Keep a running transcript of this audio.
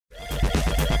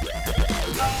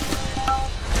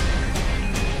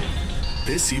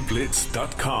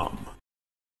DESIblitz.com.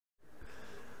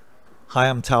 Hi,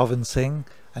 I'm Talvin Singh,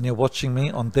 and you're watching me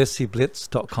on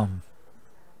DESIblitz.com.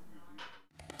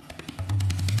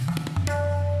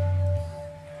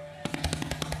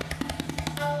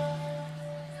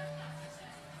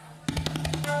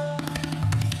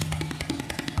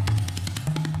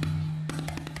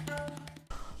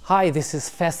 Hi, this is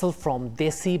Faisal from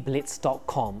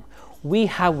DESIblitz.com. We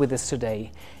have with us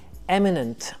today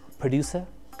eminent producer,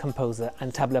 composer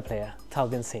and tabla player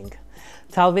Talvin Singh.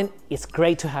 Talvin, it's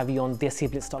great to have you on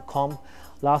DESIblitz.com.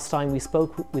 Last time we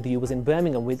spoke with you was in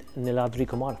Birmingham with Niladri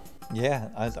Kumar. Yeah,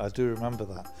 I do remember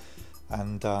that.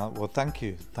 And well, thank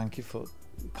you for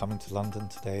coming to London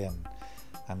today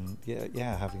and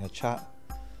yeah, having a chat.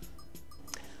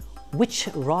 Which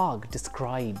rag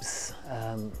describes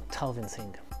Talvin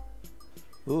Singh?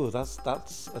 Ooh, that's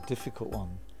a difficult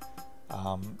one,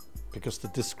 because the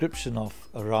description of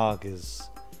a rag is,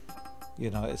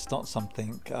 it's not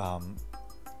something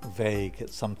vague.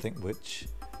 It's something which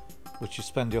you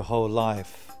spend your whole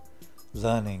life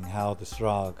learning how this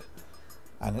rag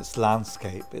and its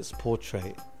landscape, its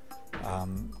portrait,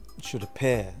 should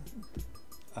appear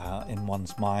in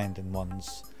one's mind, in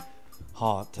one's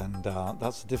heart, and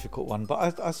that's a difficult one.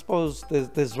 But I suppose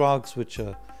there's rags which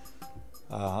are,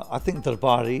 I think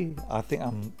Darbari. I think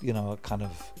I'm, kind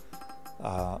of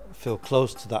feel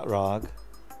close to that rag,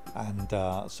 and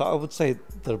so I would say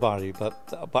Darbari, but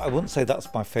I wouldn't say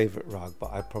that's my favorite rag.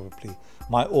 But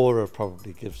my aura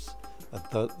probably gives a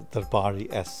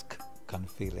Darbari-esque kind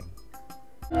of feeling.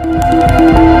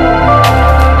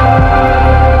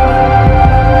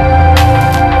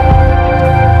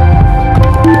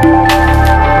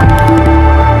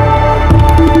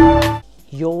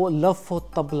 Your love for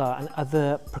tabla and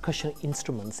other percussion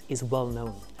instruments is well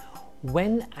known.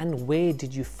 When and where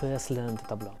did you first learn the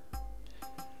tabla?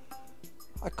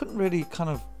 I couldn't really kind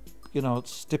of,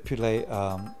 stipulate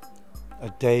a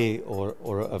day or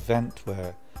an event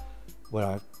where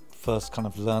I first kind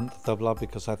of learned the tabla,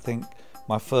 because I think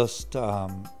my first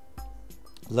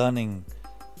learning,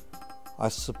 I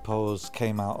suppose,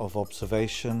 came out of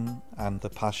observation and the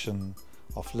passion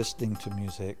of listening to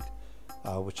music,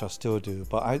 which I still do.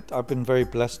 But I've been very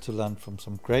blessed to learn from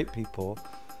some great people.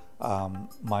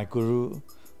 My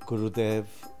Gurudev,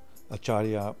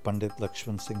 Acharya Pandit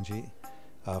Lakshman Singh Ji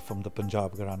from the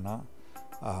Punjab Gharana,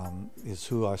 is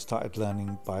who I started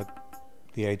learning by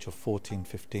the age of 14,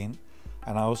 15.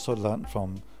 And I also learned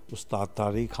from Ustad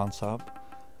Tari Khan Saab,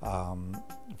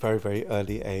 very, very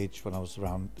early age, when I was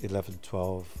around 11,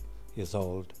 12 years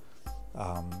old.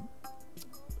 I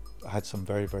had some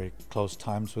very, very close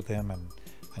times with him, and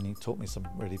he taught me some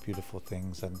really beautiful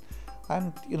things, and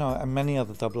many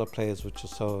other tabla players which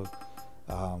are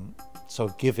so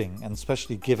giving, and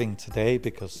especially giving today,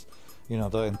 because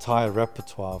the entire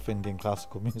repertoire of Indian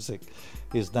classical music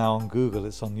is now on Google,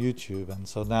 it's on YouTube, and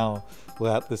so now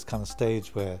we're at this kind of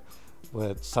stage where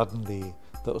suddenly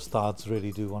the ustads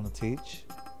really do want to teach.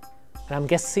 And I'm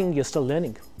guessing you're still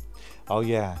learning. Oh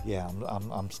yeah,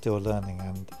 I'm still learning,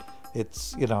 and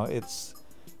it's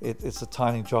it's a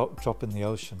tiny drop in the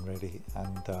ocean, really,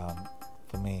 and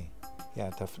for me, yeah,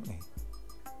 definitely.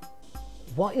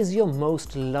 What is your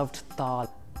most loved tal?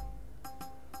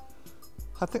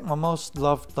 I think my most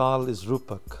loved tal is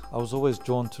Rupak. I was always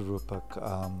drawn to Rupak,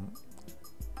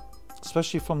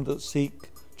 especially from the Sikh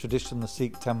tradition, the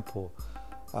Sikh temple.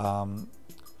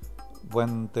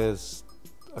 When there's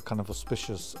a kind of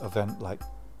auspicious event like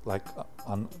the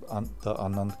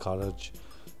Anand Karaj,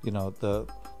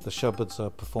 the shabads are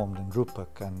performed in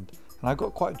Rupak, and I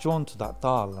got quite drawn to that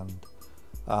tal, and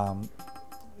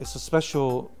it's a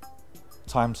special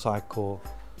time cycle,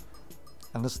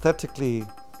 and aesthetically,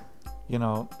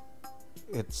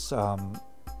 it's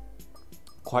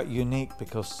quite unique,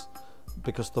 because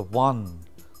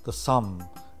the sum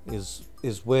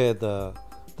is where the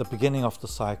beginning of the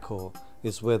cycle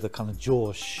is, where the kind of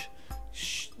Josh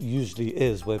usually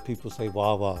is, where people say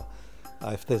wah wah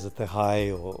if there's a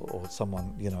tehai or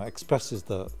someone expresses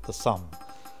the sum,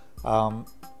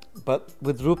 but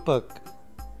with Rupak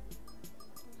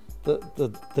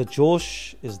the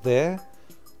Josh is there,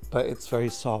 but it's very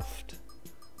soft,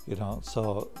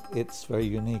 so it's very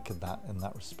unique in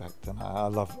that respect, and I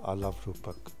love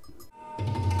Rupak.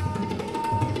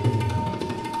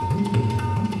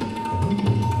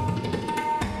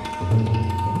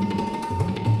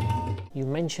 You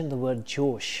mentioned the word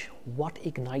Josh. What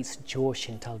ignites Josh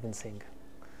in Talvin Singh?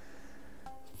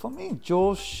 For me,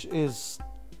 Josh is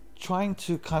trying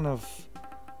to kind of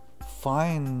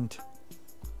find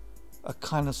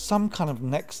some kind of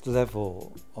next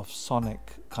level of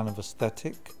sonic kind of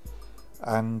aesthetic,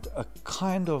 and a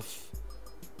kind of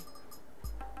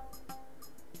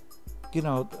you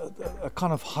know, a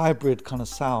kind of hybrid kind of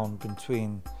sound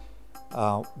between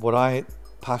what I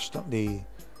passionately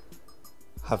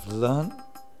have learned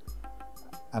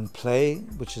and play,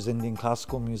 which is Indian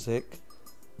classical music,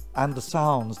 and the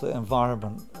sounds, the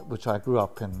environment which I grew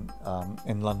up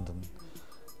in London,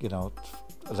 you know,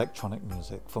 electronic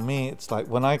music. For me, it's like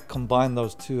when I combine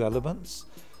those two elements,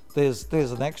 there's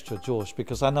an extra josh,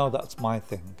 because I know that's my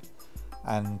thing,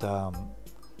 and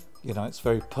you know, it's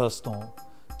very personal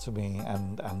to me,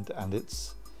 and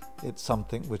it's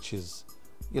something which is,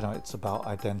 you know, it's about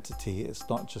identity. It's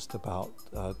not just about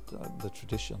the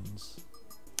traditions.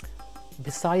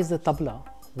 Besides the tabla,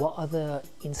 what other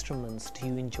instruments do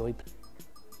you enjoy?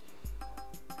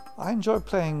 I enjoy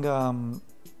playing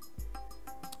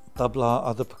tabla,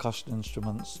 other percussion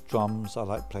instruments, drums. I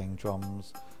like playing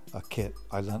drums, kit.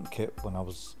 I learnt kit when I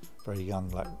was very young,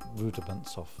 like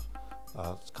rudiments of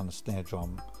kind of snare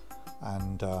drum.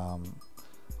 And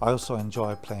I also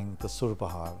enjoy playing the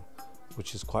surbahar,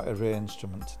 which is quite a rare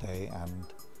instrument today,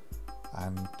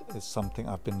 and it's something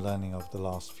I've been learning over the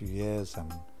last few years.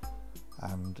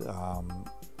 And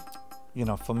you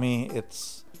know, for me,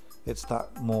 it's that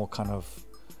more kind of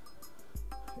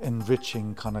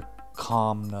enriching kind of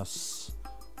calmness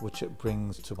which it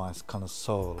brings to my kind of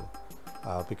soul,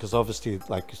 because obviously,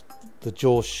 like, the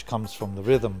josh comes from the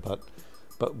rhythm, but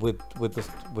with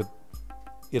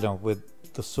you know,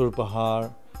 with the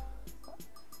surbahar,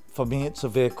 for me, it's a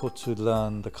vehicle to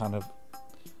learn the kind of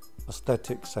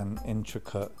aesthetics and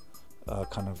intricate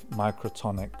kind of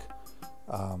microtonic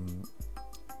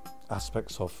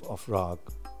aspects of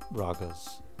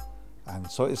ragas. And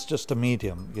so it's just a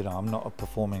medium, you know. I'm not a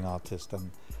performing artist,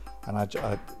 and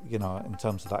I you know, in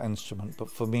terms of that instrument, but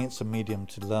for me it's a medium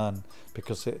to learn,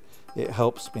 because it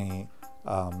helps me.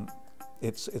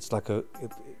 It's like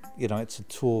you know, it's a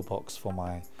toolbox for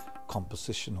my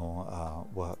compositional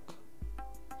work.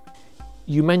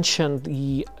 You mentioned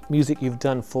the music you've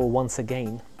done for Once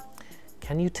Again.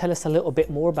 Can you tell us a little bit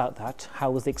more about that? How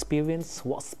was the experience?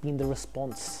 What's been the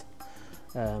response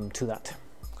to that?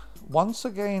 Once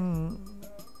Again,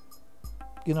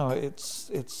 you know,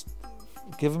 it's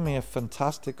given me a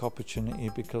fantastic opportunity,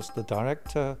 because the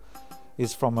director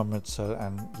is from Amritsar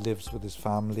and lives with his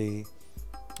family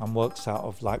and works out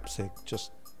of Leipzig,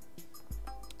 just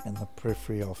in the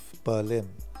periphery of Berlin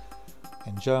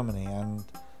in Germany. And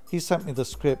he sent me the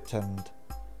script, and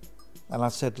I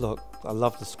said, look, I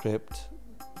love the script.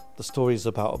 The story is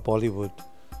about a Bollywood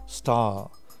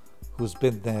star who's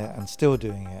been there and still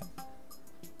doing it,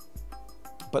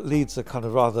 but leads a kind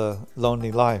of rather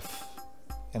lonely life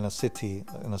in a city,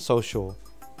 in a social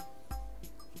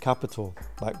capital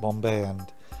like Bombay,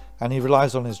 and he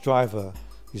relies on his driver.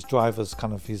 His driver's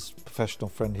kind of his professional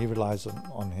friend. He relies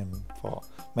on him for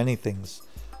many things,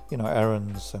 you know,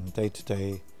 errands and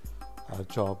day-to-day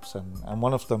jobs, and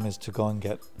one of them is to go and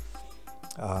get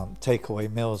takeaway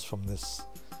meals from this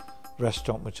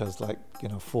restaurant, which has, like, you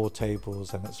know, 4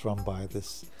 tables, and it's run by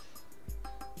this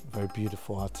very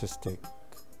beautiful, artistic,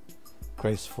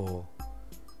 graceful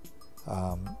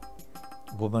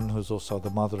woman who's also the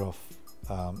mother of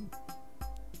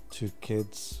 2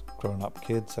 kids, grown-up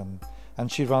kids, and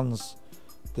she runs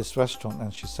this restaurant,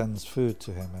 and she sends food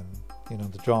to him, and, you know,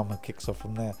 the drama kicks off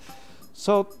from there.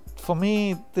 So for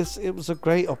me, it was a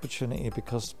great opportunity,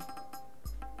 because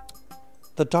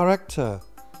the director,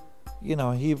 you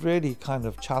know, he really kind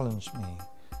of challenged me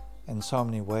in so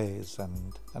many ways,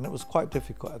 and it was quite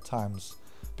difficult at times,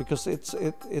 because it's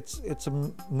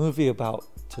a movie about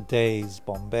today's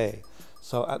Bombay.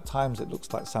 So at times it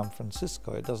looks like San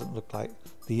Francisco. It doesn't look like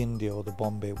the India or the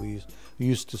Bombay we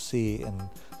used to see in,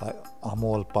 like,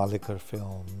 Amol Palekar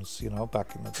films, you know,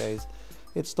 back in the days.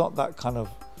 It's not that kind of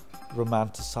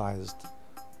romanticized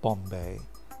Bombay.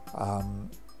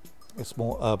 It's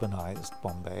more urbanized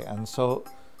Bombay. And so,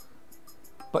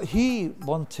 but he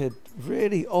wanted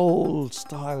really old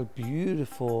style,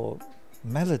 beautiful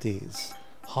melodies,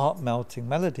 heart-melting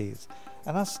melodies.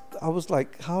 And I was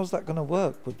like, how's that going to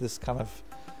work with this kind of,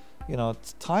 you know,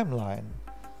 timeline?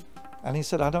 And he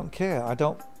said, I don't care. I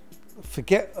don't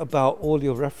forget about all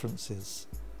your references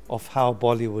of how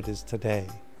Bollywood is today.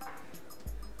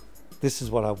 This is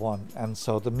what I want. And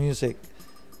so the music,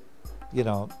 you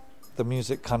know, the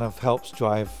music kind of helps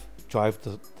drive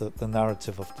the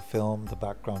narrative of the film, the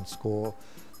background score.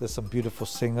 There's some beautiful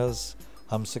singers.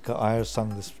 Hamsika Iyer sung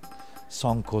this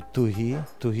song called Tu Hi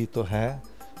To Hai,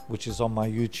 which is on my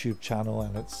YouTube channel,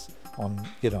 and it's on,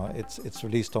 you know, it's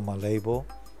released on my label.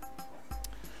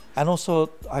 And also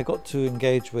I got to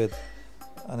engage with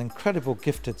an incredible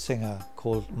gifted singer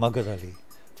called Magar Ali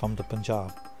from the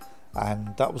Punjab,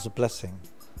 and that was a blessing,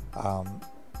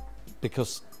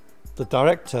 because the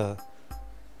director,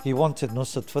 he wanted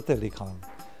Nusrat Fateh Ali Khan,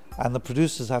 and the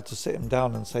producers had to sit him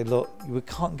down and say, look, we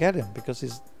can't get him because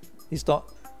he's not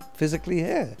physically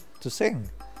here to sing.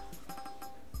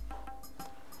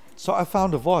 So I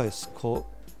found a voice called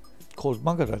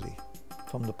Magar Ali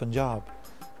from the Punjab,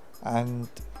 and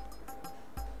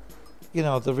you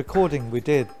know, the recording we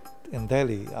did in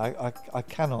Delhi, I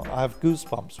have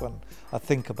goosebumps when I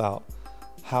think about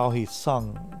how he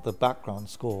sung the background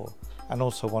score and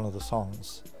also one of the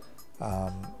songs.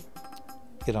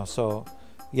 You know, so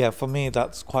yeah, for me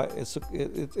that's quite,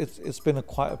 it's been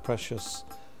quite a precious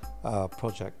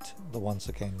project, the Once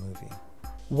Again movie.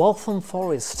 Waltham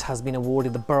Forest has been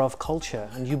awarded the Borough of Culture,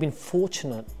 and you've been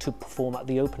fortunate to perform at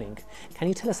the opening. Can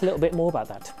you tell us a little bit more about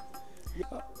that?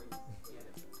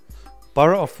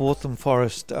 Borough of Waltham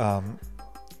Forest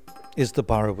is the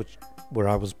borough where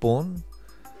I was born.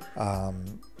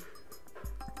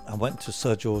 I went to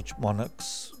Sir George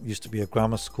Monarch's, used to be a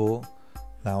grammar school,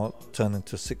 now turned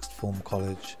into sixth form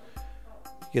college.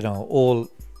 You know, all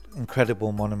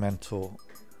incredible monumental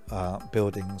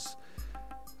buildings.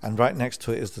 And right next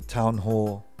to it is the town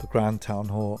hall, the grand town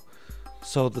hall.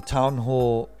 So the town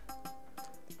hall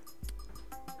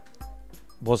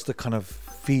was the kind of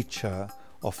feature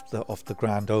of the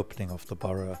grand opening of the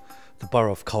borough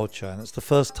of culture, and it's the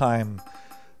first time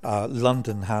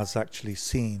London has actually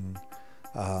seen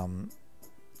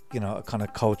you know, a kind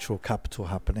of cultural capital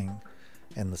happening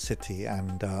in the city,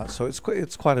 and so it's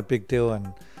quite a big deal,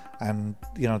 and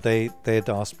you know, they had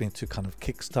asked me to kind of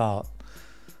kickstart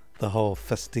the whole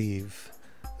festive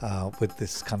with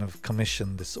this kind of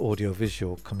commission, this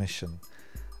audio-visual commission,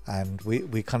 and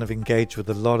we kind of engaged with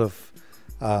a lot of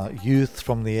youth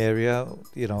from the area,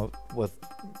 you know,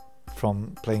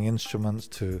 from playing instruments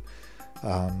to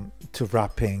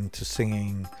rapping, to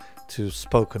singing, to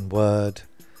spoken word,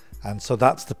 and so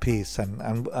that's the piece,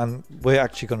 and we're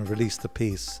actually going to release the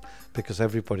piece because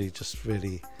everybody just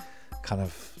really kind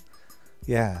of,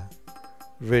 yeah,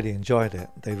 really enjoyed it.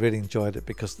 They really enjoyed it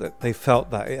because they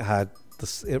felt that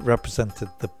it represented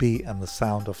the beat and the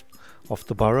sound of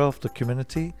the borough, of the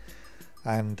community,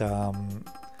 and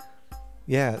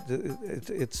yeah,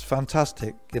 it's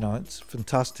fantastic. You know, it's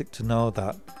fantastic to know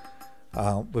that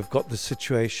we've got this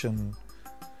situation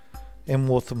in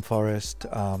Waltham Forest.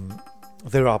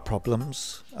 There are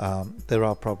problems. There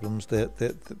are problems.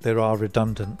 There are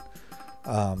redundant,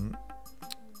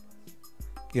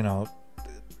 you know,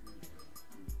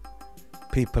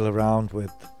 people around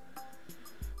with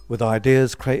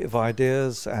ideas, creative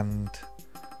ideas, and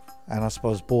I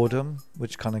suppose boredom,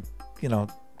 which kind of, you know,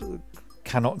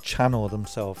 cannot channel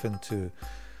themselves into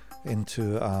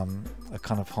a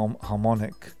kind of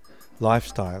harmonic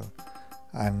lifestyle,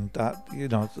 and that, you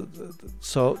know,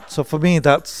 so for me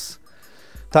that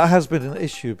has been an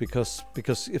issue because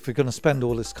if we're going to spend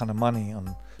all this kind of money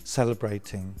on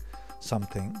celebrating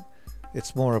something,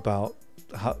 it's more about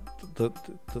how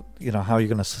you know, how you're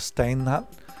going to sustain that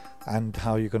and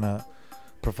how you're going to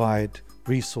provide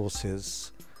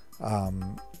resources,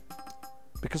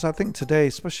 because I think today,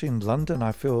 especially in London,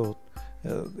 I feel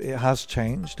it has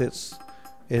changed. It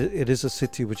is a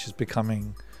city which is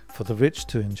becoming for the rich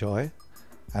to enjoy,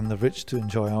 and the rich to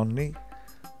enjoy only,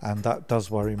 and that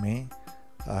does worry me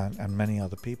and many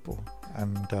other people,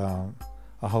 and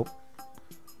I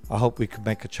hope we can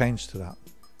make a change to that.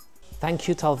 Thank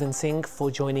you Talvin Singh for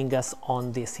joining us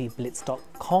on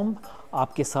DESIblitz.com.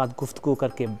 आपके साथ गुफ्तगू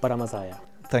करके बड़ा मजा आया.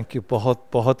 Thank you,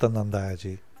 बहुत आनंद आया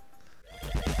जी.